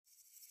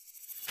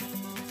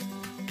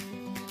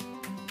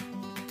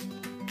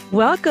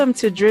Welcome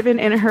to Driven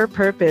in Her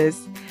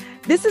Purpose.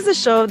 This is a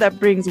show that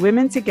brings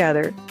women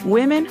together,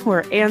 women who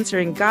are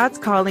answering God's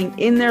calling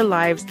in their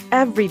lives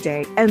every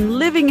day and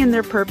living in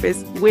their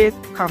purpose with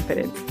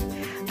confidence.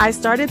 I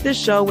started this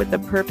show with the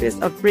purpose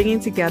of bringing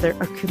together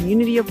a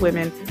community of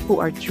women who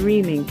are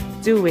dreaming,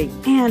 doing,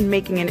 and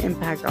making an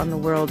impact on the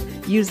world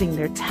using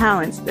their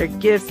talents, their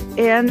gifts,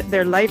 and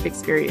their life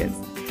experience.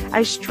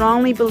 I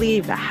strongly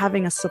believe that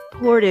having a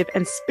supportive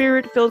and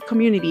spirit-filled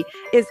community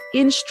is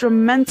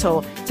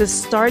instrumental to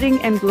starting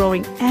and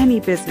growing any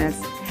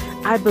business.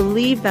 I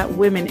believe that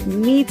women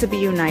need to be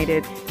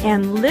united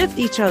and lift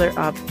each other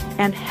up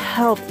and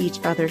help each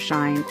other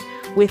shine.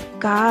 With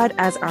God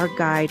as our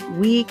guide,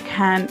 we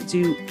can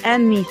do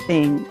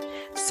anything.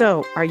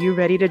 So, are you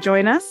ready to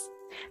join us?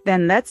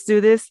 Then let's do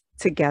this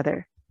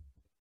together.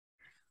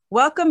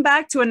 Welcome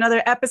back to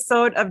another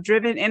episode of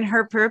Driven in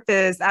Her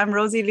Purpose. I'm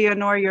Rosie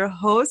Leonore, your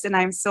host, and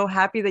I'm so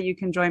happy that you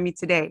can join me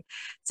today.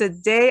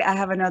 Today, I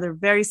have another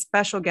very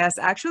special guest.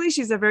 Actually,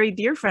 she's a very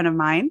dear friend of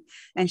mine,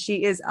 and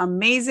she is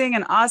amazing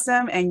and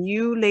awesome, and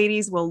you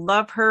ladies will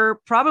love her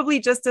probably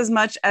just as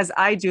much as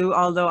I do,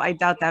 although I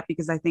doubt that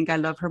because I think I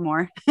love her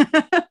more.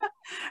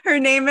 Her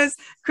name is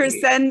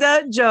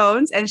Crescenda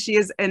Jones, and she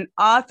is an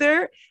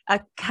author,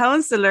 a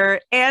counselor,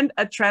 and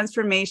a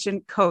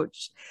transformation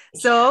coach.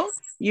 So,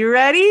 you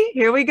ready?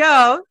 Here we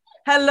go.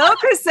 Hello,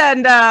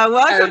 Crescenda.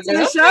 Welcome to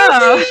the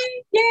show.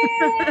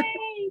 Yay!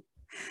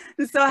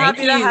 I'm so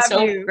happy to have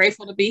you. So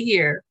grateful to be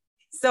here.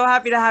 So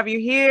happy to have you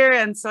here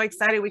and so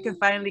excited we can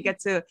finally get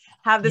to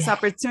have this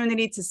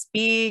opportunity to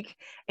speak.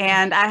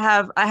 And I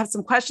have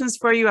some questions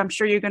for you. I'm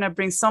sure you're going to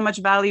bring so much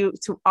value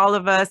to all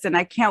of us. And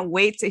I can't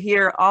wait to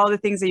hear all the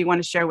things that you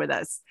want to share with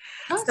us.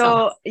 Awesome.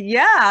 So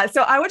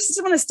I would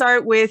just want to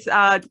start with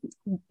a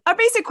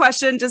basic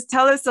question. Just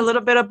tell us a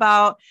little bit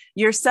about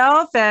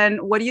yourself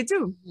and what do you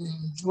do?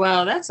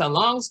 Well, that's a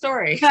long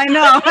story. I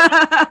know.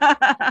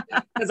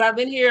 Because I've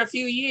been here a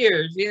few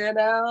years,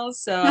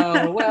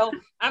 So, well,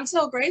 I'm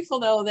so grateful,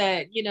 though,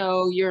 that,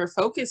 your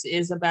focus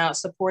is about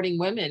supporting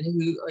women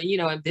who,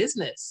 in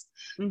business.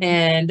 Mm-hmm.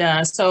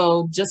 And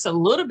so just a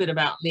little bit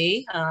about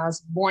me. I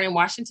was born in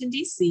Washington,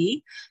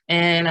 D.C.,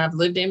 and I've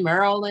lived in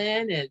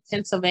Maryland and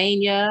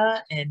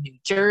Pennsylvania and New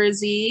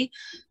Jersey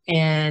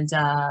and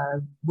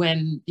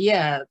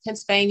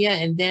Pennsylvania.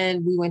 And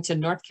then we went to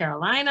North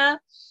Carolina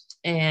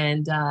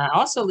and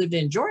also lived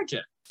in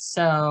Georgia.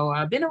 So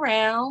I've been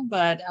around,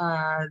 but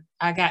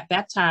I got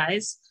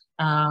baptized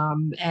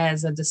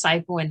as a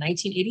disciple in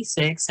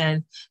 1986.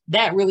 And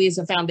that really is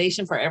a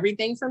foundation for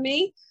everything for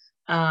me,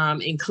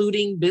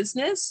 including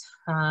business.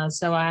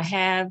 So I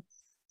have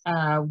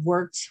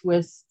worked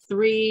with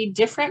 3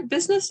 different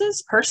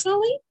businesses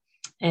personally,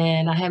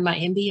 and I have my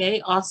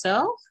MBA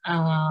also.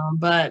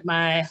 But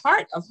my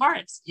heart of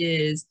hearts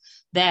is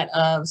that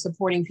of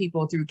supporting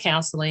people through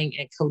counseling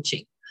and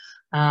coaching.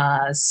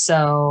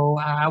 So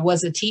I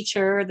was a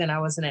teacher, then I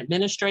was an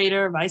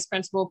administrator, vice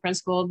principal,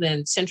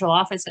 then central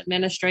office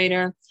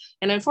administrator.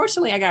 And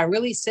unfortunately, I got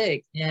really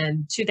sick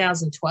in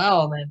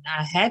 2012 and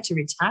I had to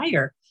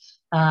retire.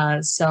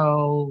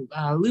 So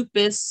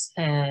lupus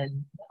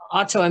and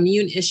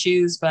autoimmune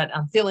issues, but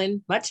I'm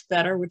feeling much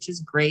better, which is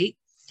great.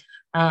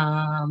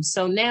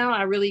 So now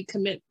I really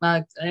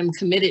am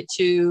committed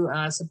to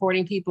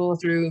supporting people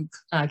through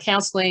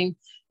counseling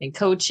and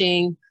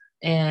coaching.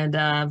 And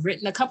I've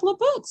written a couple of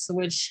books,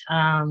 which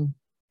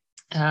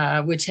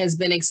has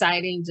been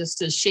exciting just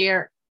to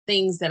share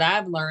things that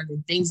I've learned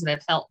and things that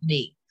have helped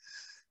me.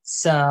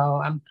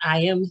 So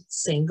I am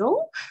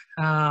single.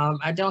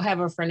 I don't have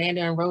a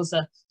Fernanda and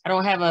Rosa. I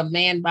don't have a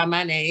man by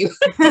my name.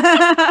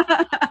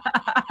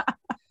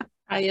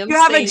 I am. You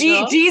have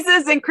single. a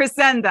Jesus and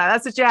Crescenda.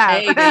 That's what you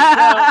have. Hey,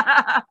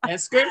 that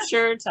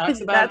scripture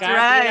talks about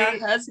God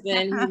being our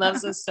husband. He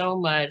loves us so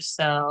much.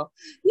 So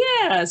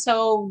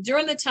So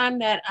during the time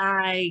that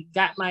I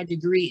got my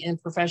degree in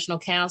professional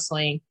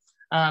counseling,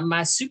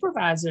 my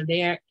supervisor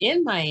there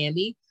in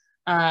Miami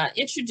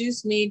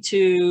introduced me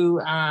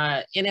to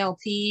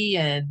NLP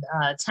and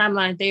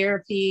timeline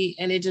therapy,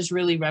 and it just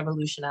really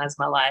revolutionized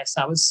my life.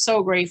 So I was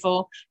so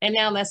grateful. And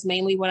now that's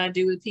mainly what I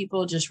do with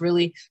people, just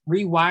really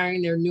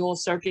rewiring their neural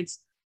circuits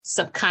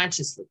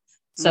subconsciously.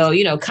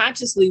 So,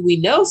 consciously we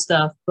know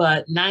stuff,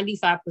 but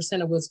 95%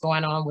 of what's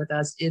going on with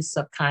us is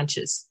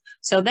subconscious.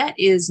 So that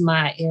is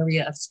my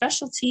area of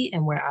specialty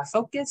and where I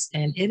focus,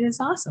 and it is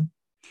awesome.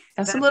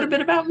 That's a little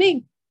bit about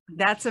me.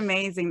 That's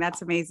amazing.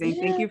 That's amazing.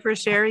 Yeah. Thank you for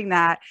sharing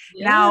that.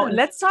 Yeah. Now,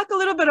 let's talk a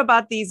little bit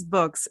about these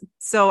books.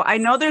 So I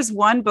know there's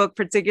one book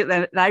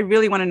particular that I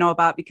really want to know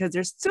about because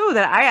there's 2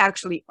 that I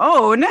actually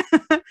own.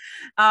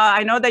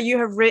 I know that you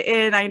have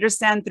written, I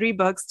understand 3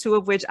 books, 2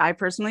 of which I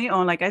personally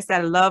own. Like I said,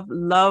 I love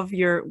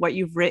what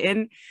you've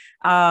written.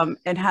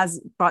 And has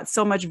brought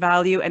so much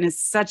value and is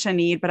such a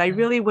need. But I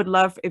really would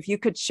love if you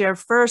could share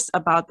first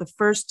about the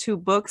first 2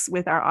 books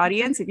with our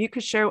audience, if you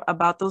could share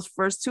about those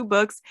first 2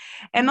 books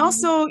and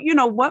also,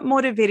 what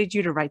motivated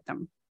you to write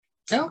them?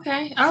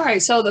 Okay. All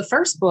right. So the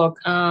first book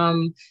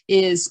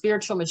is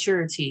Spiritual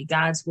Maturity,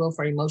 God's Will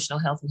for Emotional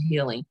Health and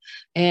Healing.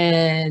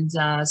 And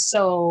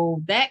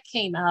so that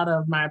came out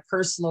of my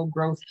personal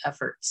growth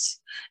efforts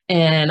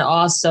and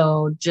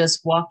also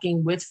just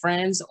walking with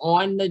friends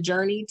on the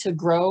journey to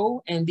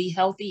grow and be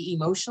healthy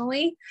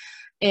emotionally.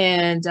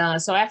 And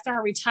so after I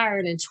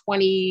retired in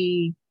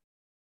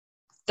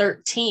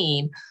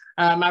 2013,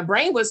 my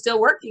brain was still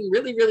working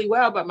really, really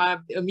well, but my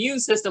immune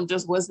system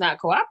just was not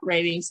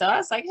cooperating. So I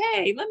was like,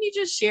 hey, let me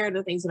just share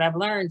the things that I've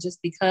learned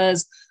just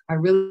because I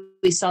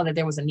really saw that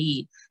there was a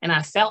need. And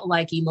I felt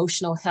like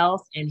emotional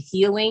health and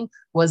healing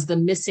was the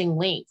missing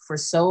link for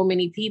so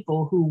many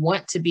people who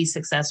want to be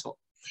successful.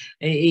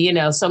 You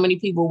know, so many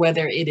people,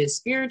 whether it is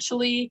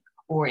spiritually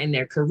or in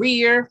their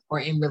career or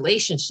in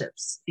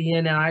relationships,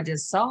 you know, I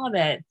just saw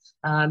that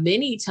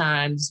many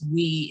times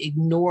we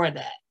ignore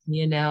that,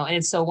 you know.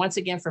 And so once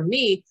again, for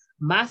me,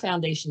 my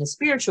foundation is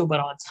spiritual,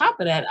 but on top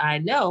of that, I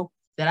know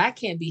that I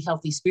can't be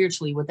healthy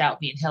spiritually without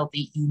being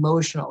healthy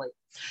emotionally.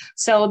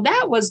 So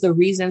that was the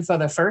reason for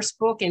the first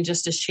book, and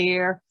just to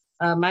share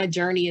my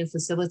journey in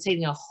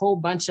facilitating a whole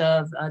bunch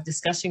of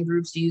discussion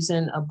groups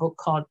using a book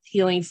called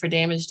Healing for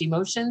Damaged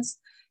Emotions.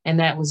 And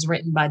that was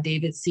written by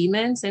David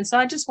Seamans. And so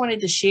I just wanted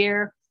to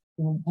share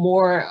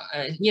more,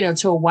 you know,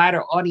 to a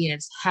wider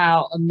audience,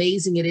 how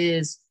amazing it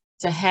is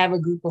to have a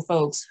group of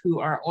folks who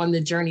are on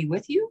the journey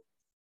with you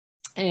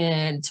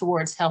and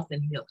towards health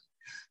and healing.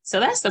 So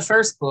that's the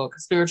first book,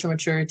 Spiritual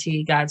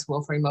Maturity, God's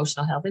Will for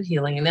Emotional Health and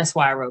Healing. And that's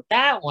why I wrote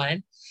that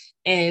one.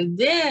 And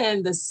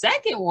then the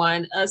second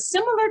one, a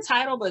similar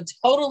title, but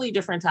totally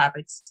different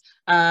topics.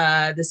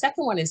 The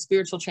second one is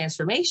Spiritual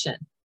Transformation.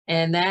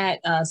 And that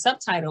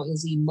subtitle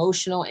is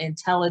Emotional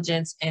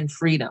Intelligence and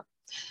Freedom.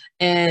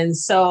 And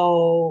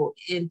so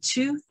in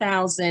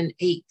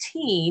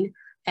 2018,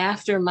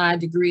 after my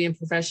degree in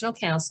professional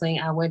counseling,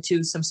 I went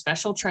to some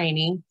special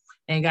training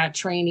and got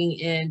training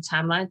in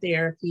timeline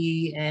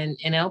therapy and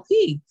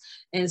NLP.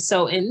 And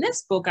so in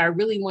this book, I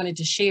really wanted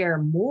to share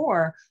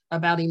more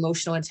about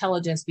emotional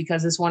intelligence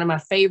because it's one of my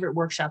favorite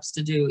workshops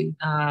to do,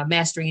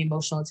 mastering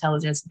emotional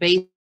intelligence,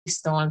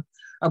 based on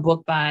a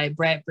book by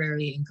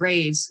Bradbury and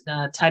Graves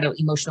titled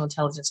Emotional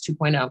Intelligence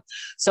 2.0.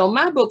 So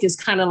my book is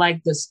kind of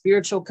like the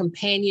spiritual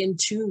companion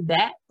to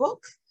that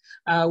book.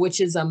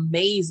 Which is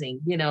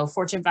amazing. You know,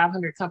 Fortune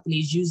 500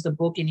 companies use the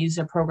book and use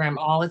the program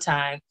all the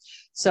time.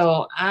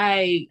 So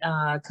I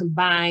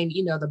combine,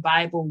 you know, the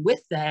Bible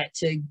with that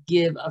to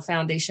give a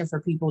foundation for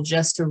people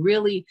just to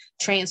really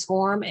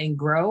transform and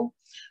grow.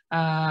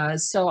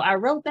 So I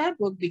wrote that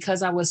book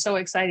because I was so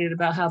excited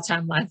about how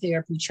timeline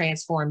therapy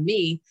transformed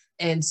me,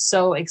 and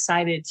so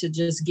excited to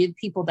just give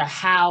people the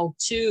how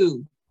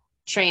to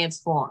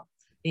transform.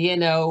 You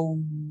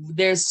know,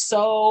 there's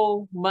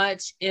so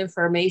much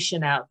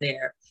information out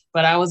there.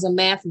 But I was a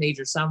math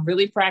major, so I'm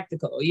really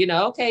practical. You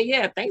know, okay,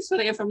 yeah, thanks for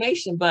the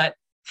information, but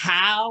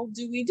how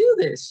do we do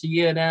this?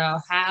 You know,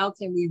 how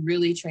can we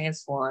really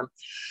transform?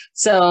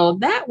 So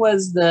that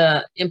was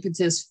the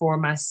impetus for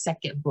my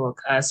second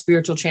book,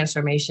 Spiritual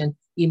Transformation,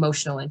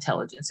 Emotional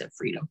Intelligence and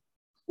Freedom.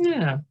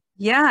 Yeah.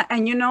 Yeah.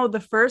 And you know, the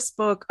first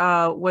book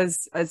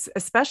was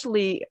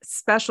especially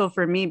special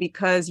for me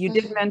because you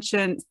did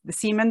mention the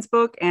Seamans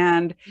book.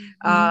 And,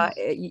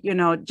 you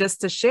know,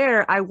 just to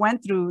share, I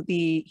went through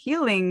the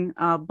healing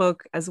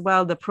book as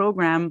well, the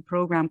program,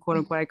 quote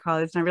unquote, I call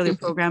it. It's not really a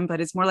program,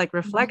 but it's more like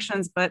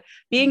reflections. But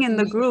being in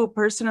the group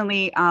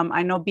personally,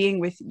 I know being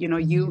with, you know,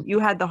 you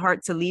had the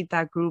heart to lead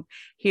that group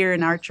here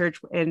in our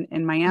church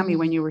in Miami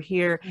when you were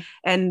here.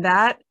 And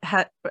that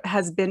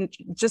has been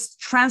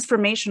just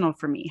transformational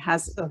for me,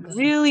 has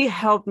really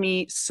helped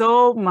me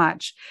so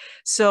much.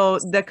 So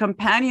the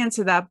companion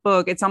to that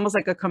book, it's almost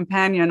like a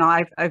companion,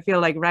 I feel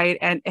like, right?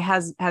 And it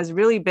has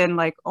really been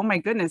like, oh my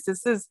goodness,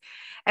 this is,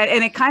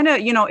 and it kind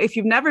of, you know, if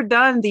you've never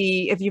been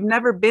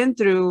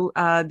through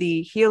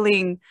the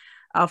healing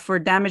for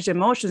damaged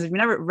emotions, if you've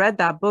never read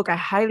that book, I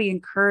highly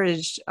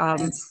encourage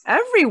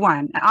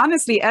everyone,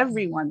 honestly,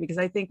 everyone, because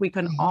I think we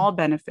can all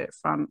benefit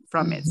from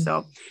it.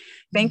 So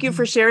thank you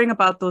for sharing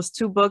about those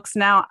two books.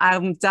 Now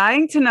I'm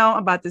dying to know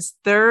about this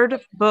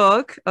third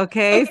book.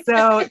 Okay.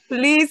 So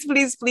please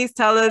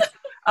tell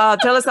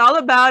us all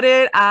about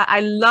it.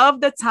 I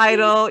love the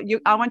title.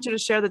 I want you to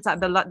share the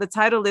title. The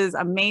title is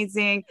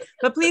amazing,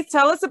 but please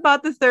tell us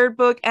about the third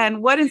book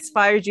and what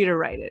inspired you to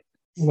write it.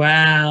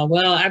 Wow.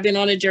 Well, I've been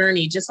on a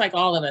journey, just like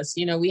all of us.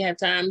 You know, we have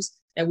times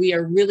that we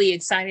are really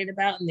excited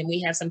about, and then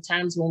we have some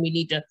times when we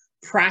need to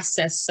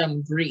process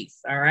some grief.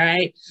 All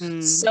right.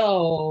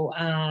 So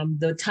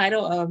the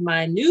title of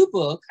my new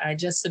book, I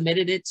just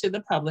submitted it to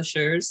the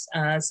publishers.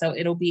 So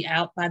it'll be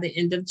out by the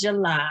end of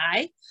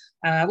July.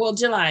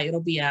 July, it'll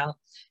be out.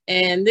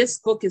 And this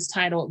book is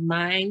titled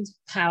Mind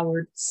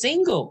Powered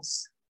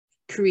Singles,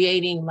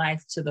 Creating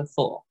Life to the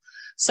Full.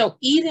 So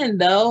even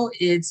though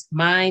it's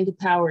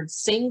mind-powered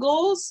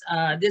singles,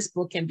 this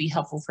book can be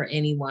helpful for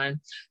anyone.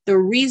 The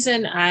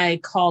reason I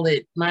call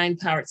it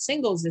mind-powered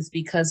singles is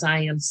because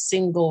I am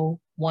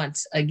single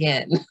once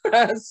again.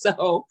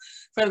 So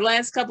for the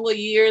last couple of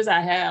years,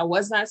 I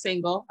was not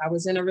single. I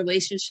was in a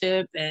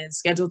relationship and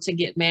scheduled to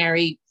get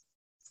married.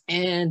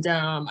 And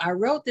I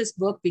wrote this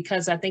book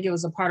because I think it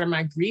was a part of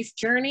my grief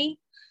journey,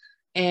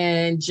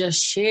 and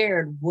just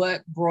shared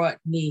what brought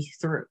me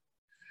through.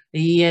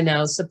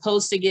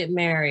 Supposed to get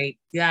married,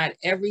 got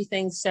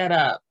everything set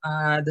up,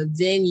 the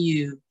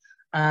venue,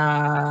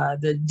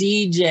 the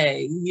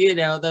DJ,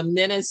 the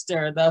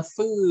minister, the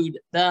food,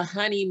 the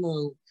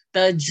honeymoon,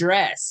 the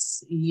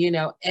dress,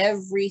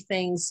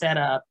 everything set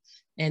up.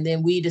 And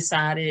then we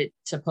decided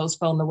to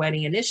postpone the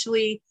wedding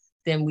initially.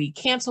 Then we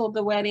canceled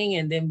the wedding,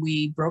 and then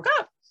we broke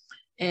up.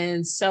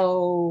 And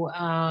so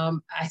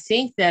I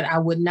think that I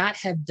would not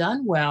have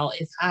done well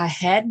if I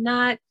had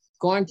not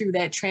gone through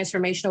that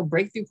transformational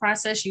breakthrough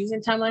process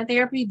using timeline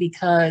therapy,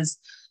 because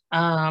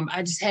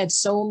I just had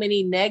so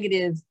many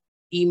negative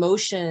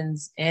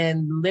emotions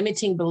and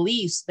limiting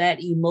beliefs,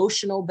 that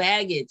emotional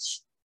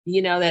baggage,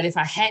 that if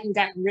I hadn't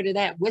gotten rid of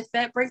that with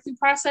that breakthrough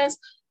process,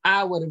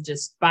 I would have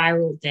just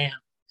spiraled down,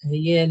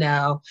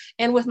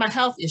 and with my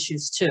health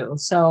issues too.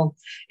 So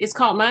it's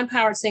called Mind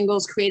Powered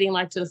Singles, Creating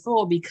Life to the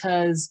Full,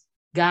 because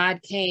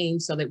God came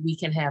so that we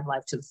can have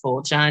life to the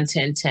full. John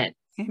 10:10.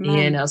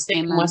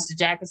 Satan wants to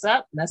jack us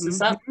up, mess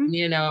us up,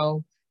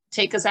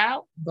 take us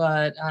out.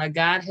 But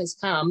God has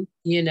come,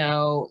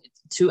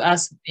 to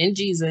us in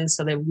Jesus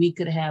so that we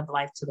could have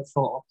life to the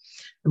full,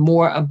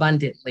 more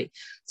abundantly.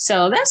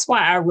 So that's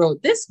why I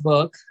wrote this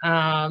book,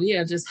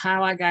 just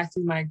how I got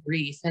through my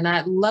grief. And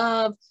I'd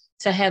love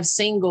to have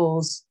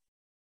singles,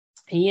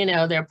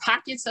 there are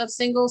pockets of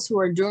singles who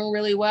are doing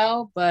really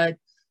well, but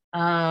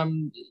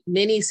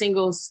many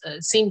singles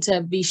seem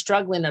to be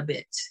struggling a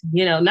bit,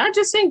 not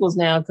just singles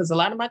now, because a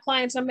lot of my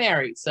clients are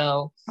married.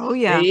 So,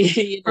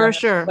 for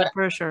sure.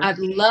 I'd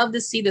love to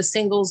see the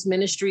singles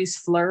ministries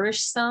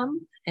flourish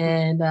some.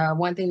 And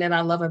one thing that I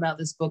love about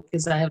this book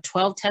is I have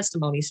 12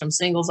 testimonies from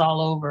singles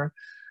all over,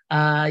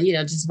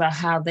 just about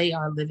how they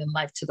are living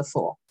life to the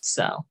full.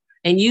 So,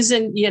 and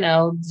using,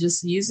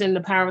 just using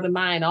the power of the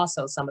mind.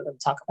 Also, some of them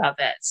talk about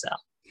that. So.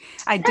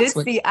 I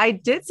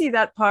did see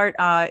that part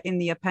in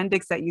the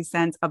appendix that you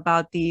sent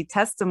about the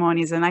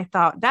testimonies. And I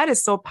thought that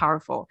is so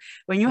powerful.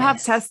 When you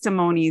have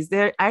testimonies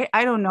there,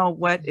 I don't know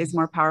what is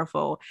more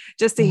powerful,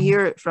 just to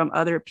hear it from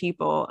other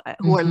people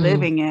who are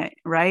living it.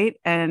 Right.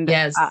 And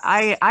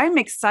I'm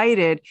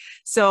excited.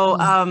 So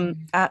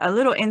a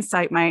little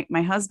insight,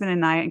 my husband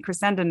and I, and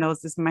Crescenda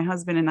knows this, my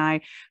husband and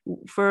I,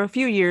 for a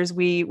few years,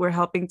 we were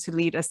helping to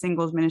lead a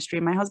singles ministry.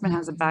 My husband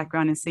has a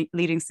background in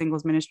leading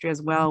singles ministry as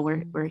well,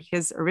 where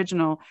his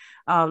original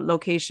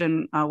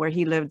location where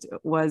he lived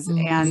was,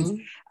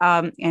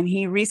 and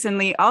he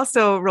recently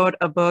also wrote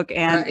a book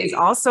and is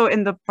also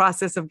in the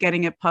process of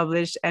getting it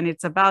published, and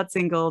it's about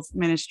singles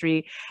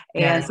ministry,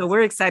 and so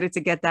we're excited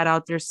to get that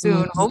out there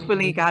soon,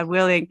 hopefully, God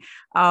willing.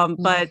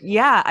 But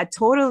yeah, I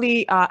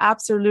totally,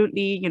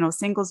 absolutely,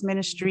 singles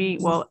ministry,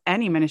 well,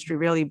 any ministry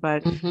really,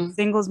 but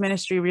singles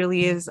ministry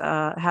really is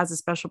has a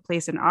special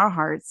place in our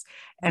hearts.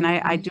 And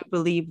I do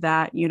believe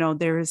that,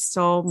 there is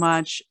so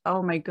much,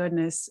 oh my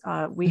goodness,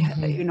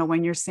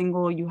 when you're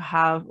single, you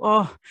have,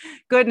 oh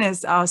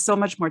goodness, so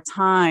much more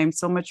time,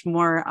 so much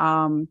more,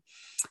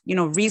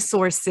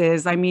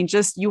 resources. I mean,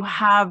 just, you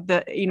have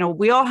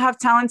we all have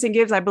talents and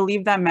gifts. I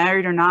believe that,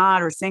 married or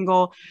not, or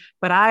single,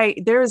 but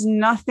there is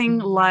nothing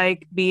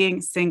like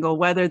being single,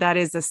 whether that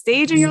is a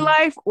stage in your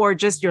life or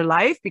just your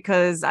life,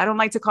 because I don't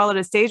like to call it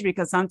a stage,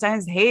 because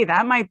sometimes, hey,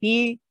 that might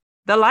be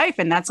the life,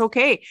 and that's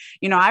okay.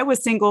 I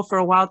was single for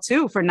a while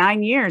too, for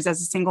 9 years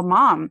as a single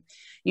mom,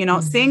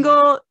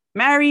 single,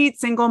 married,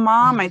 single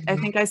mom. I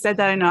think I said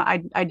that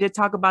I did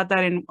talk about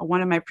that in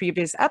one of my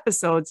previous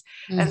episodes.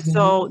 And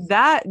so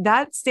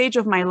that stage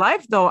of my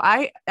life, though,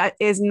 I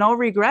is no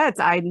regrets.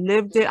 I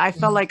lived it. I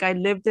felt like I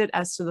lived it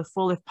as to the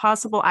full, if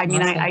possible. I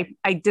mean,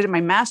 I did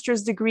my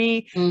master's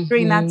degree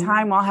during that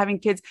time while having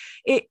kids.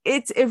 It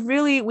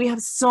really, we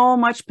have so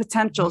much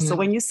potential. So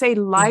when you say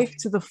life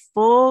to the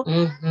full,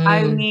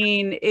 I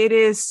mean, it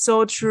is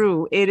so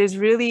true. It is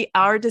really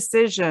our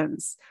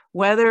decisions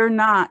whether or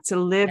not to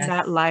live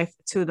that life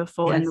to the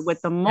full. And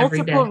with the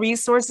multiple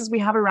resources we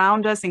have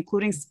around us,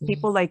 including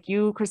people like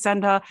you,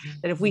 Crescenda,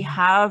 that if we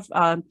have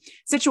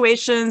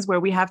situations where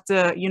we have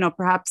to,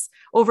 perhaps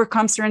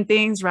overcome certain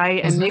things,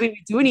 right? And maybe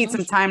we do need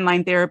some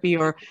timeline therapy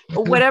or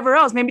whatever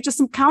else, maybe just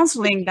some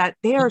counseling, that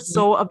they are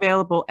so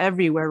available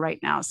everywhere right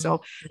now.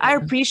 So I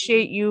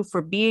appreciate you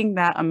for being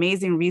that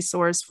amazing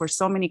resource for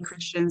so many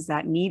Christians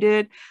that need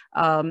it.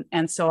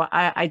 And so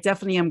I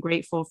definitely am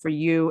grateful for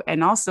you.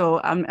 And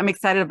also I'm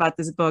excited about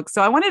this book.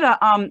 So I wanted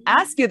to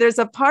ask you, there's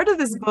a part of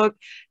this book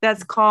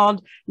that's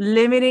called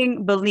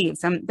Limiting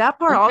Beliefs. And that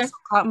part also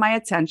caught my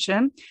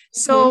attention.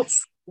 So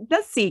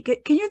let's see,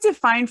 can you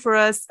define for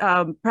us,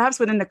 perhaps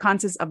within the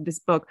context of this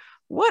book,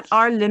 what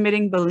are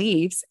limiting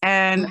beliefs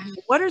and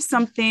what are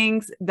some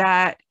things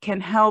that can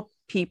help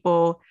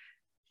people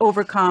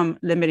overcome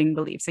limiting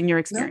beliefs in your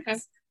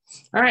experience?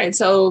 All right.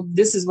 So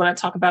this is what I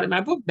talk about in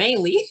my book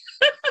mainly.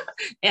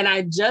 And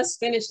I just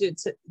finished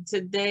it.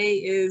 Today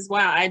is,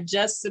 wow, I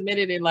just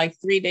submitted it like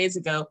 3 days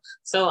ago.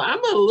 So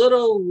I'm a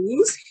little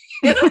loose.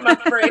 My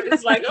brain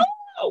is like,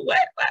 oh, what?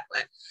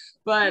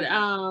 But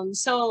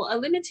so a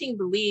limiting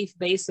belief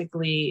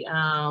basically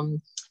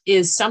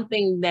is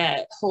something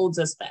that holds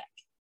us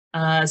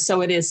back.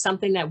 So it is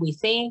something that we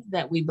think,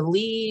 that we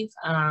believe,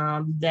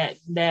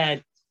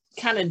 that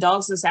kind of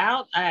dogs us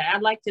out. I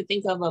like to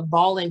think of a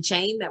ball and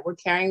chain that we're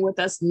carrying with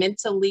us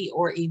mentally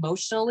or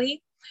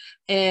emotionally.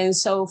 And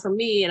so for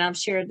me, and I've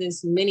shared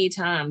this many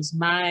times,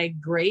 my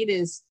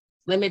greatest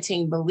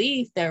limiting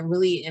belief that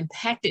really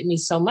impacted me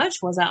so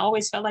much was I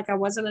always felt like I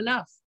wasn't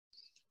enough,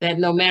 that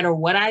no matter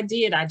what I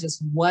did, I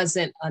just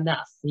wasn't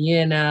enough,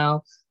 and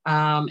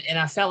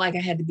I felt like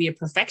I had to be a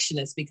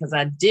perfectionist because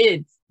I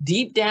did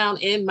deep down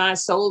in my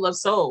soul of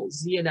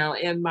souls,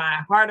 in my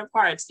heart of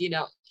hearts,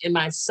 in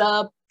my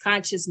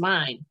subconscious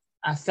mind,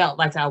 I felt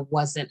like I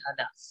wasn't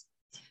enough.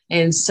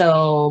 And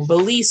so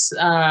beliefs,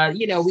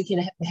 we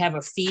can have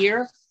a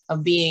fear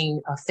of being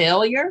a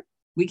failure.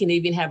 We can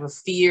even have a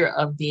fear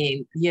of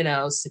being,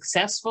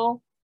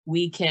 successful.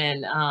 We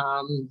can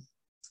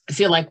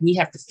feel like we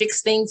have to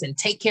fix things and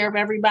take care of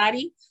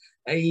everybody,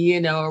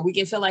 or we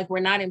can feel like we're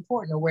not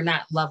important or we're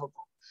not lovable.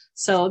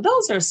 So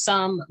those are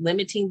some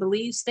limiting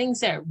beliefs,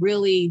 things that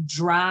really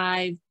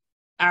drive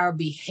our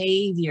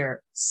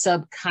behavior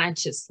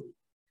subconsciously.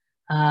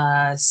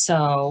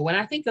 So when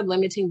I think of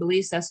limiting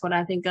beliefs, that's what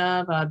I think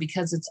of,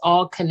 because it's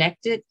all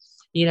connected.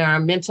 Our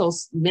mental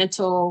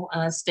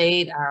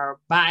state, our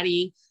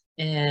body,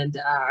 and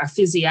our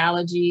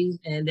physiology,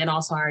 and then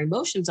also our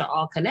emotions are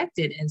all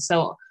connected. And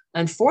so,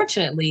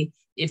 unfortunately,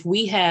 if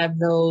we have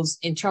those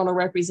internal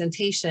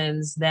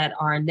representations that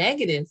are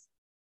negative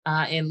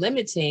and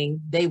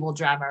limiting, they will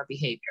drive our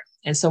behavior.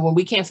 And so when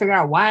we can't figure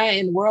out why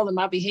in the world am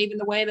I behaving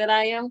the way that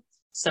I am,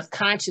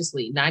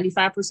 subconsciously,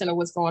 95% of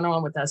what's going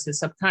on with us is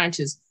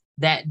subconscious.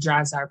 That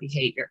drives our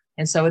behavior.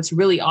 And so it's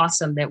really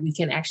awesome that we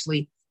can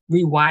actually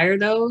rewire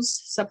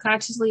those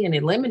subconsciously and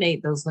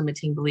eliminate those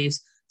limiting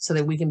beliefs so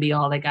that we can be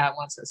all that God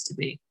wants us to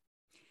be.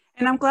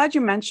 And I'm glad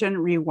you mentioned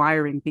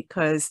rewiring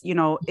because,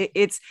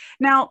 it's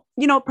now,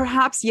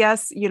 perhaps,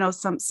 yes,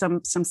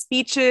 some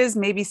speeches,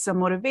 maybe some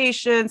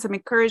motivation, some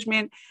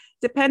encouragement,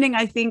 depending,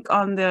 I think,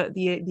 on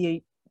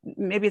the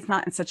maybe it's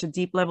not in such a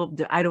deep level,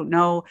 I don't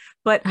know,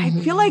 but I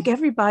feel like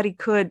everybody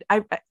could,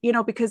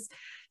 because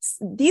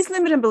these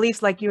limiting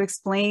beliefs, like you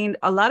explained,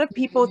 a lot of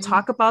people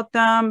talk about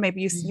them.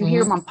 Maybe you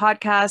hear them on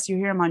podcasts, you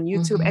hear them on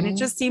YouTube, and it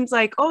just seems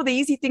like, oh, the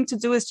easy thing to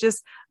do is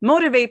just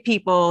motivate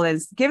people and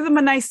give them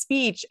a nice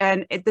speech.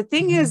 And the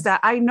thing is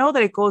that I know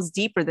that it goes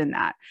deeper than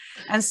that.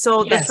 And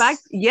so the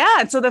fact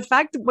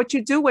that what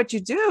you do,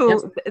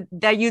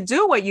 that you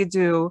do what you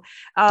do,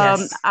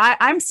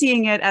 I'm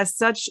seeing it as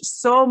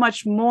so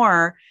much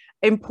more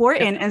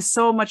important and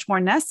so much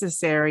more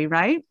necessary,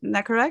 right? Isn't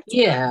that correct?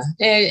 Yeah.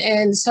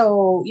 And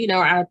so,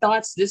 our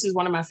thoughts, this is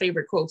one of my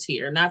favorite quotes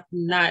here. Not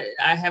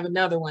I have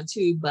another one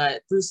too,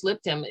 but Bruce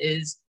Lipton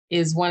is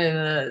one of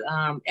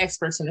the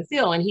experts in the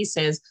field. And he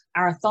says,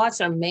 our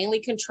thoughts are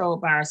mainly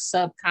controlled by our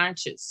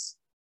subconscious.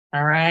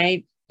 All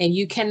right. And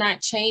you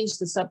cannot change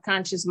the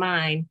subconscious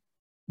mind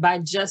by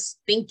just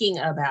thinking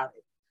about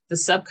it. The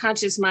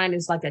subconscious mind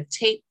is like a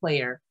tape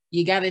player.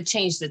 You got to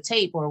change the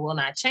tape or it will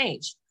not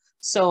change.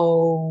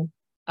 So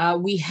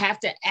we have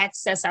to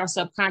access our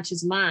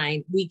subconscious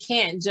mind. We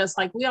can't just,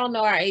 like, we all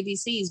know our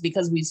ABCs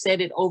because we've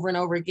said it over and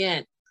over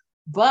again.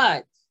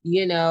 But,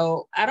 I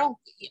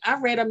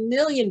read a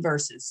million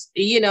verses,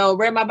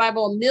 read my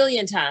Bible a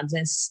million times,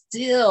 and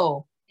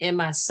still in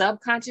my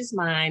subconscious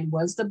mind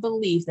was the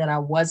belief that I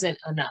wasn't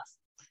enough.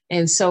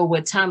 And so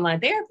what timeline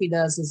therapy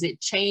does is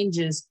it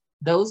changes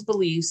those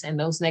beliefs and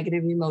those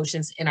negative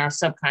emotions in our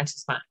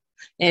subconscious mind.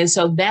 And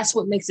so that's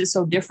what makes it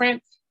so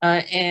different.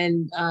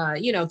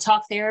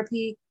 Talk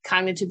therapy,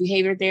 cognitive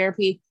behavior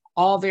therapy,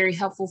 all very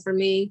helpful for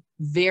me,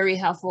 very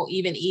helpful,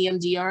 even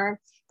EMDR.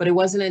 But it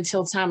wasn't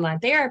until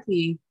timeline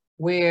therapy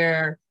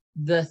where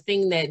the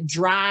thing that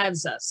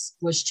drives us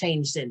was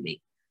changed in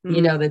me.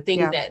 The thing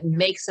that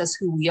makes us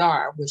who we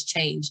are was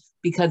changed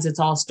because it's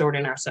all stored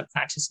in our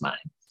subconscious mind.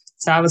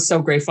 So I was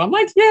so grateful. I'm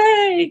like,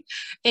 yay.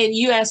 And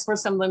you asked for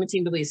some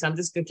limiting beliefs.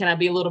 Can I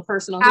be a little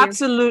personal here?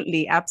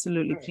 Absolutely.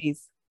 Absolutely. Right.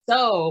 Please.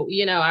 So,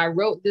 I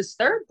wrote this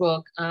third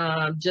book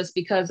just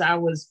because I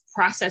was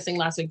processing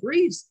lots of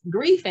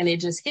grief, and it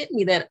just hit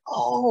me that,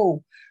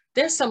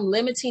 there's some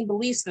limiting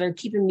beliefs that are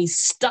keeping me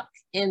stuck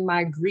in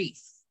my grief.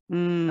 All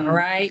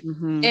right.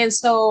 And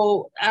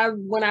so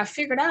when I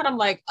figured out, I'm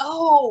like,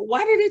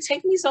 why did it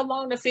take me so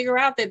long to figure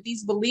out that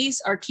these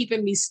beliefs are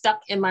keeping me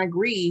stuck in my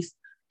grief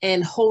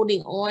and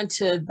holding on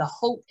to the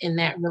hope in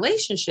that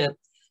relationship?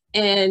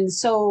 And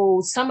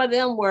so some of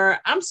them were,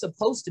 I'm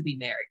supposed to be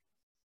married.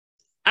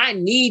 I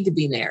need to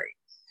be married.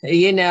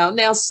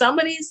 Now some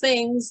of these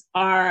things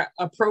are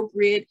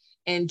appropriate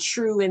and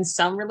true in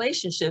some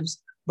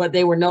relationships, but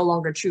they were no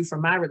longer true for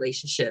my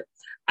relationship.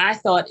 I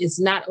thought it's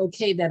not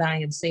okay that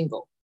I am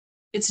single.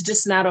 It's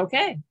just not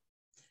okay.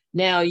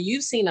 Now,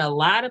 you've seen a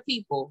lot of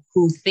people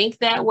who think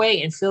that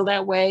way and feel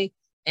that way,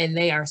 and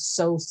they are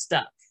so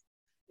stuck.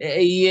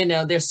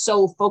 They're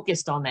so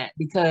focused on that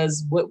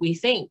because what we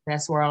think,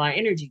 that's where all our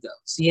energy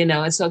goes,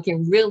 and so it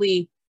can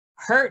really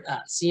hurt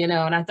us, and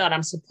I thought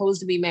I'm supposed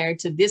to be married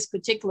to this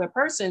particular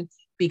person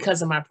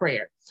because of my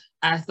prayer.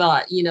 I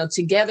thought,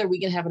 together we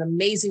can have an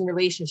amazing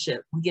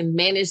relationship. We can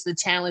manage the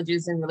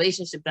challenges and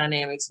relationship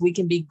dynamics. We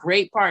can be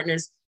great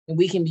partners, and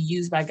we can be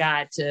used by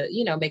God to,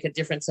 make a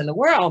difference in the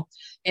world.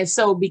 And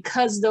so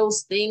because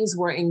those things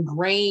were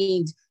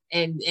ingrained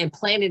and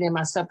planted in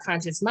my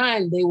subconscious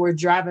mind, they were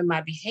driving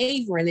my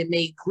behavior, and it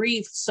made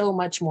grief so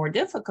much more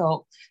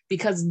difficult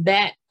because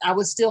that I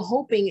was still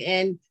hoping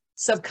and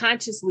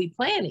subconsciously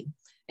planning.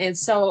 And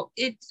so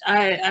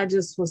I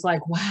just was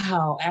like,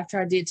 wow, after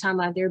I did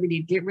timeline therapy to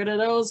get rid of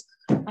those,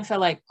 I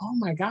felt like, oh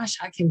my gosh,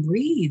 I can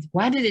breathe.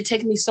 Why did it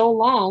take me so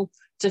long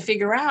to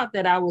figure out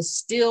that I was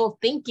still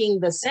thinking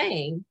the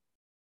same?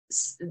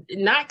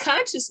 Not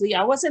consciously.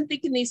 I wasn't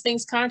thinking these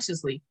things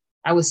consciously.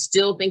 I was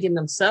still thinking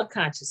them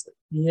subconsciously,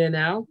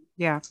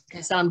 Yeah.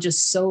 And so I'm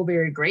just so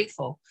very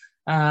grateful.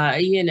 So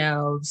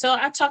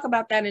I talk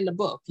about that in the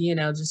book,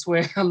 just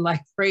where I'm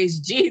like, praise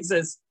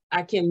Jesus,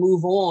 I can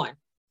move on,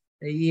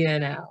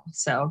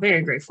 so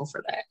very grateful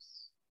for that.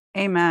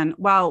 Amen.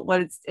 Wow.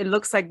 Well, it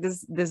looks like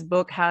this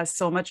book has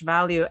so much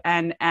value,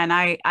 and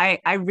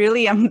I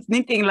really am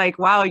thinking like,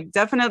 wow,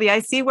 definitely. I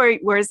see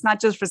where it's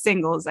not just for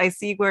singles. I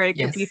see where it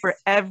could be for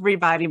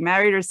everybody,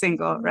 married or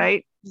single,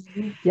 right?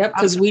 Yep.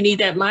 Because we need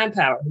that mind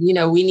power. We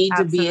need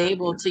to be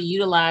able to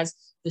utilize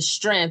the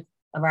strength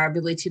of our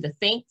ability to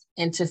think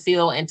and to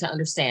feel and to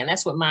understand.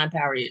 That's what mind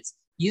power is.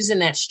 Using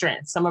that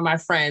strength. Some of my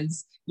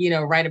friends,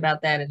 write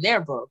about that in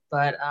their book.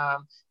 But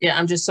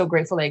I'm just so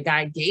grateful that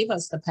God gave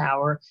us the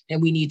power,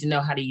 and we need to know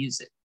how to use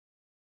it.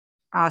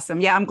 Awesome.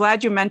 Yeah, I'm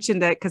glad you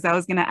mentioned that, because I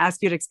was going to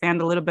ask you to expand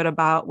a little bit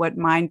about what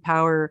mind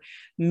power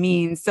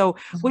means. So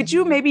would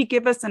you maybe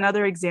give us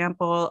another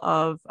example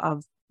of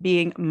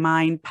being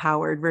mind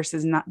powered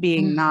versus not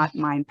being not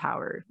mind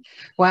powered?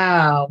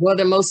 Wow. Well,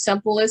 the most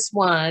simplest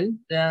one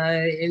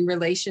in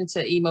relation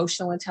to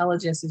emotional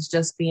intelligence is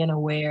just being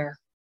aware.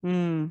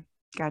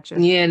 Gotcha.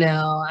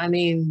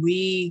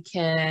 We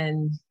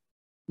can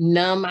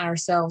numb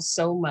ourselves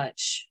so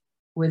much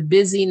with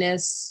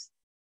busyness,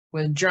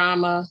 with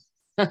drama,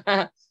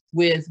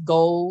 with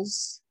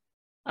goals,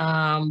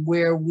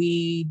 where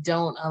we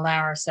don't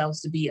allow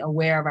ourselves to be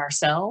aware of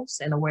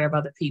ourselves and aware of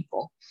other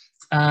people.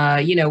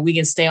 We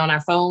can stay on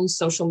our phones,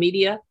 social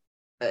media.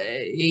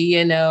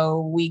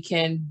 We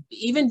can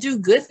even do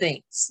good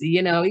things,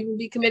 even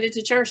be committed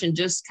to church and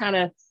just kind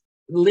of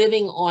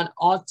living on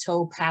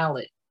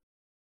autopilot.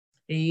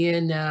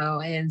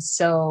 And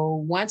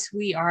so once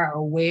we are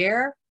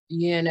aware,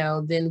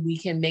 then we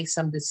can make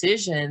some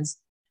decisions.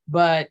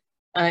 But,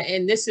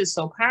 and this is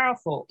so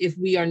powerful, if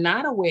we are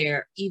not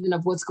aware even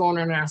of what's going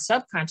on in our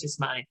subconscious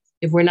mind,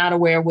 if we're not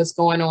aware of what's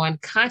going on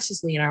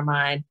consciously in our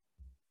mind,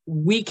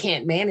 we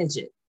can't manage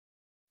it.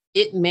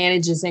 It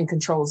manages and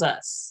controls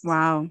us.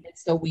 Wow. And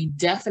so we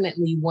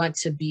definitely want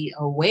to be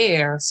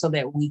aware so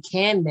that we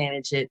can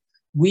manage it.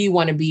 We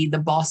want to be the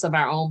boss of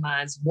our own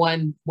minds.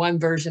 One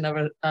version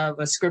of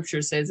a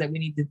scripture says that we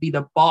need to be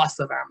the boss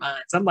of our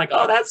minds. I'm like,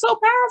 oh, that's so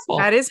powerful.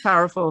 That is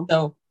powerful.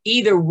 So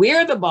either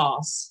we're the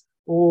boss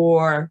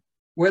or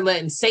we're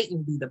letting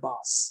Satan be the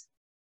boss.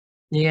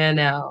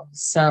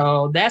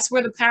 So that's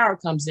where the power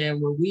comes in,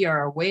 where we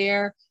are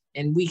aware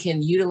and we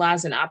can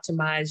utilize and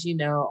optimize,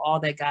 all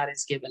that God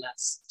has given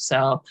us.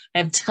 So I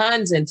have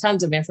tons and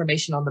tons of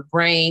information on the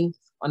brain,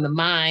 on the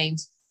mind,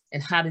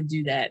 and how to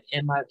do that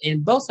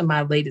in both of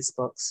my latest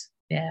books.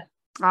 Yeah.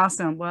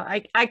 Awesome. Well,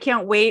 I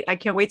can't wait. I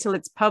can't wait till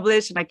it's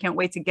published, and I can't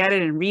wait to get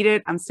it and read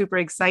it. I'm super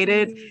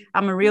excited.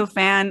 I'm a real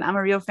fan. I'm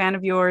a real fan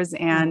of yours.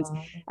 And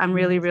I'm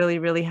really, really,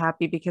 really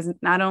happy because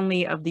not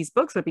only of these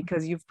books, but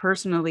because you've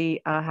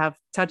personally have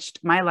touched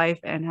my life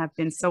and have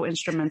been so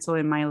instrumental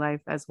in my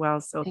life as well.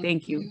 So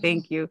thank you.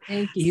 Thank you.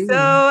 Thank you.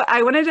 So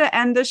I wanted to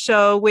end the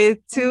show with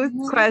two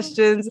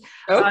questions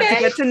to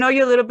get to know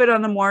you a little bit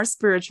on the more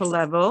spiritual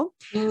level.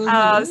 So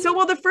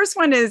the first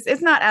one is,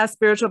 it's not as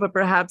spiritual, but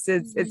perhaps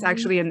it's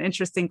actually an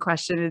interesting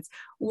question. It's,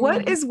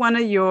 what is one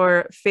of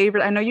your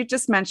favorite, I know you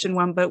just mentioned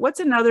one, but what's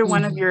another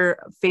one of your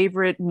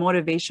favorite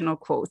motivational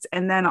quotes?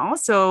 And then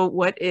also,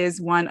 what is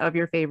one of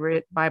your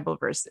favorite Bible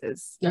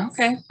verses?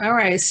 Okay. All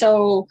right.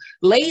 So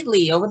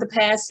lately, over the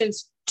past,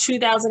 since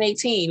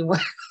 2018,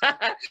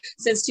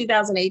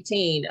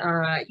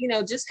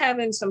 just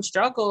having some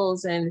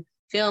struggles and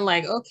feeling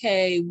like,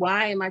 okay,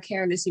 why am I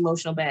carrying this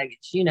emotional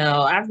baggage?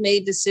 I've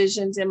made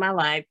decisions in my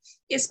life,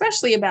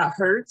 especially about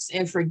hurts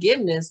and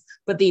forgiveness,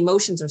 but the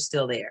emotions are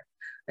still there.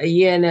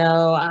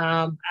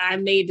 I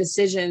made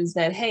decisions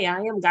that, hey, I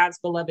am God's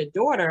beloved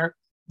daughter,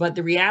 but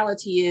the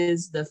reality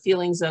is the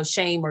feelings of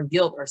shame or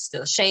guilt are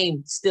still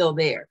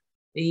there.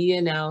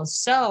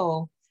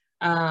 So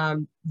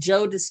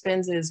Joe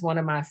Dispenza is one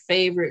of my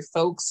favorite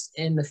folks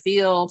in the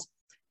field.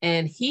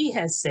 And he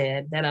has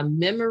said that a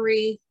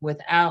memory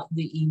without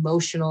the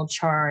emotional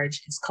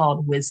charge is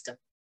called wisdom.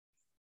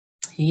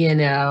 you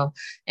know,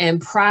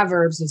 and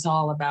Proverbs is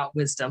all about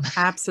wisdom.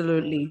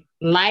 Absolutely.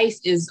 Life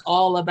is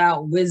all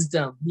about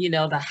wisdom, you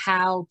know, the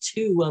how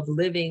to of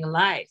living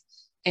life.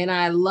 And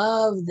I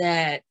love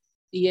that,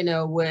 you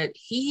know, what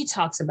he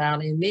talks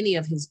about in many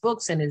of his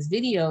books and his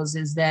videos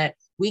is that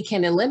we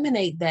can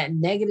eliminate that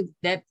negative,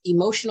 that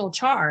emotional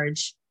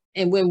charge.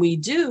 And when we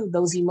do,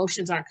 those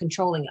emotions aren't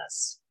controlling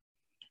us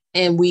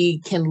and we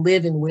can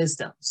live in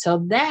wisdom.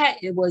 So that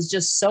it was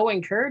just so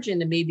encouraging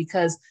to me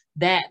because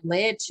that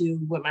led to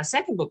what my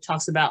second book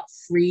talks about,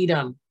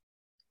 freedom.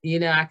 You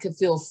know, I could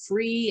feel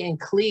free and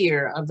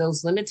clear of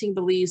those limiting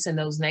beliefs and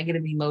those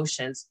negative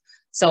emotions.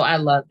 So I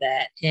love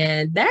that.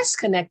 And that's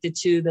connected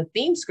to the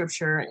theme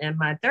scripture in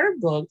my third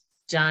book,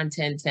 John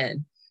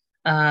 10:10.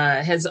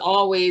 Has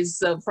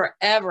always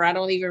forever, I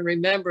don't even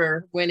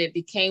remember when it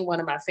became one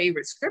of my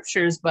favorite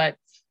scriptures, but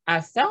I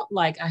felt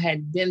like I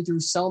had been through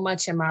so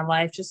much in my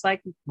life, just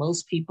like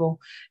most people,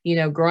 you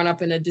know, growing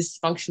up in a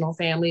dysfunctional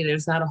family.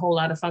 There's not a whole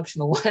lot of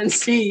functional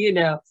ones, you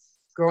know,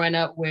 growing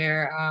up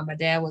where my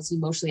dad was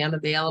emotionally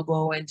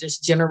unavailable and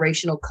just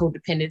generational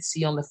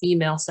codependency on the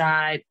female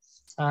side.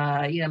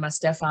 You know, my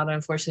stepfather,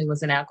 unfortunately,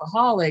 was an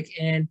alcoholic.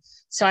 And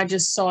so I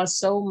just saw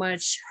so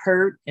much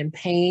hurt and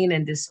pain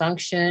and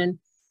dysfunction.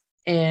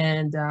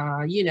 And,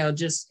 you know,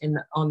 just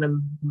on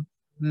the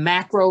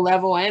macro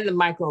level and the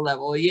micro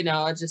level, you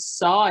know, I just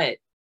saw it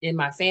in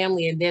my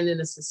family and then in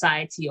the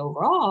society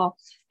overall.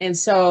 And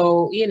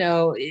so, you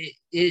know, it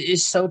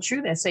is so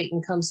true that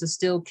Satan comes to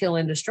steal, kill,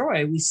 and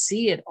destroy. We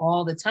see it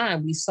all the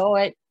time. We saw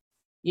it,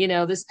 you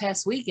know, this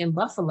past week in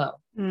Buffalo.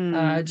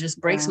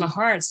 Just breaks my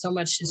heart. So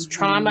much is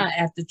trauma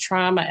after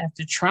trauma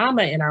after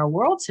trauma in our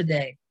world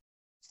today.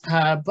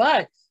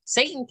 But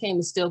Satan came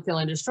to steal, kill,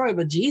 and destroy,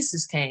 but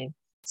Jesus came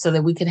so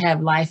that we could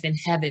have life and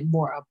have it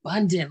more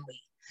abundantly.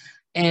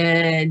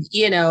 And,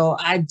 you know,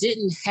 I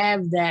didn't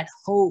have that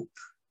hope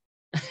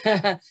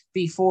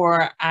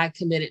before I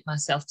committed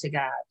myself to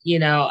God. You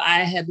know, I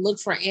had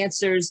looked for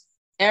answers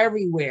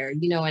everywhere,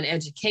 you know, in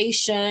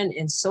education,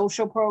 in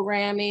social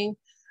programming,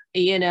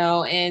 you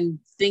know, and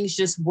things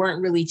just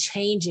weren't really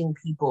changing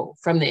people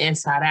from the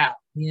inside out,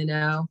 you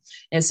know.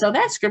 And so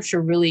that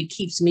scripture really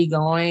keeps me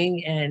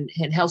going and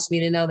it helps me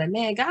to know that,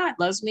 man, God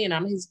loves me and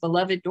I'm his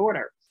beloved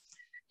daughter.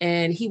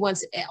 And he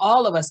wants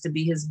all of us to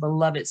be his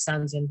beloved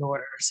sons and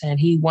daughters. And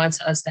he wants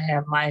us to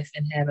have life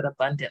and have it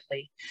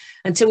abundantly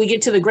until we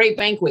get to the great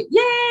banquet.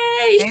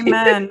 Yay!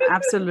 Amen.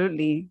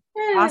 Absolutely.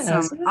 Yeah,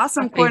 Awesome. so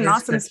Awesome quote and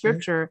awesome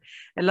scripture.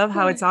 I love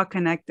how it's all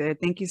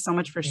connected. Thank you so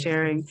much for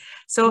sharing.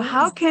 So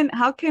how can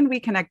we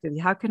connect with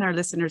you? How can our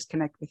listeners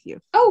connect with you?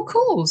 Oh,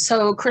 cool.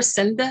 So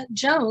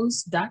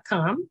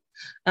CrescendaJones.com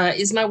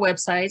is my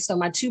website. So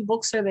my 2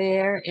 books are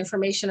there,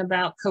 information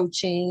about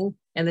coaching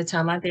and the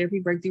Timeline Therapy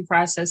Breakthrough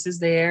Process is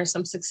there.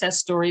 Some success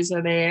stories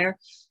are there.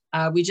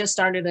 We just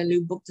started a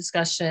new book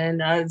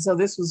discussion. So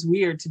this was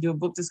weird to do a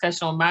book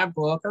discussion on my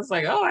book. I was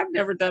like, oh, I've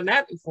never done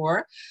that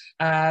before.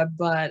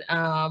 But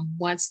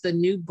once the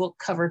new book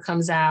cover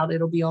comes out,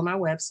 it'll be on my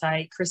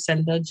website,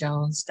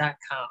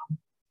 CrescendaJones.com.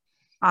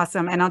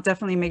 Awesome. And I'll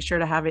definitely make sure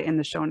to have it in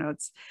the show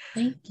notes.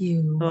 Thank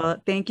you.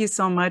 Well, thank you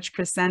so much,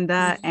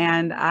 Crescenda.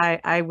 And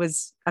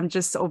I'm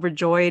just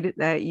overjoyed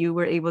that you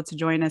were able to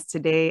join us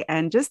today.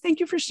 And just thank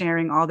you for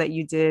sharing all that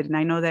you did. And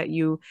I know that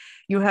you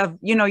have,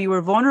 you know, you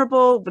were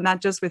vulnerable, but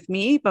not just with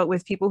me, but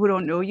with people who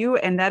don't know you.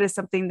 And that is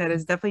something that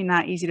is definitely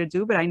not easy to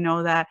do. But I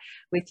know that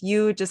with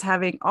you just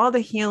having all the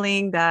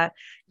healing, that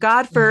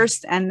God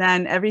first, and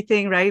then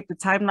everything, right? The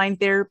timeline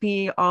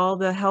therapy, all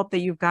the help that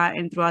you've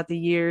gotten throughout the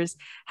years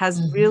has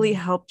really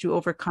helped you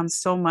overcome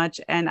so much.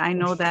 And I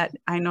know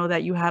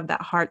that you have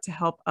that heart to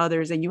help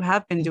others, and you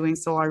have been doing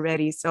so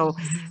already. So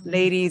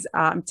ladies,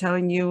 I'm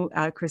telling you,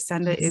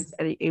 Crescenda is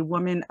a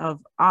woman of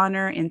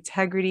honor,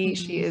 integrity.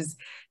 She is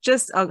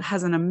just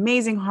has an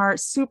amazing heart,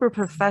 super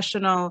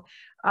professional.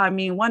 I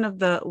mean, one of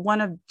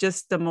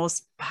just the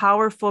most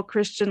powerful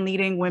Christian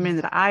leading women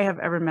that I have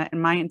ever met in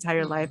my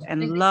entire life,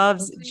 and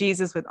loves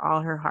Jesus with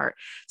all her heart.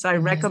 So I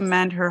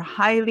recommend her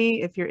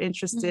highly if you're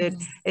interested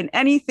in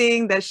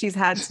anything that she's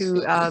had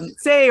to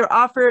say or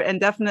offer,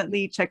 and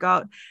definitely check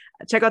out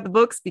the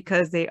books,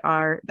 because they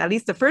are, at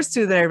least the first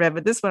 2 that I read,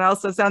 but this one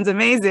also sounds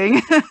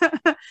amazing.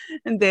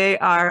 And they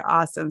are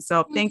awesome.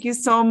 So thank you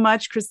so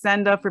much,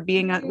 Crescenda, for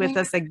being with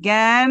us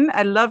again.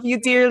 I love you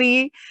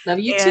dearly. Love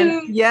you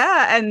too.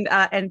 Yeah.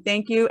 And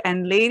thank you.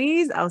 And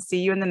ladies, I'll see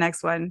you in the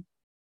next one.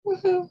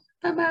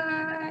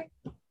 Bye-bye.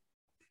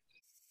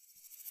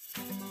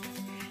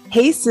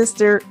 Hey,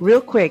 sister,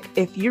 real quick,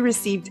 if you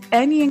received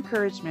any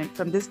encouragement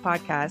from this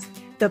podcast,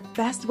 the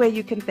best way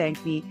you can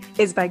thank me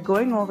is by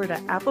going over to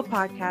Apple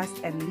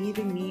Podcasts and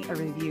leaving me a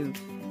review.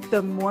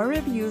 The more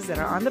reviews that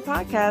are on the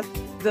podcast,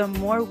 the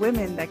more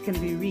women that can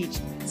be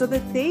reached, so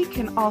that they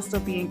can also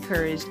be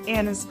encouraged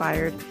and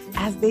inspired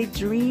as they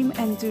dream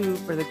and do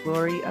for the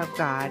glory of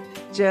God,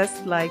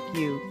 just like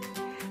you.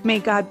 May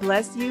God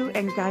bless you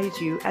and guide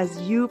you as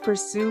you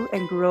pursue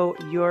and grow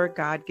your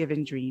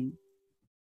God-given dream.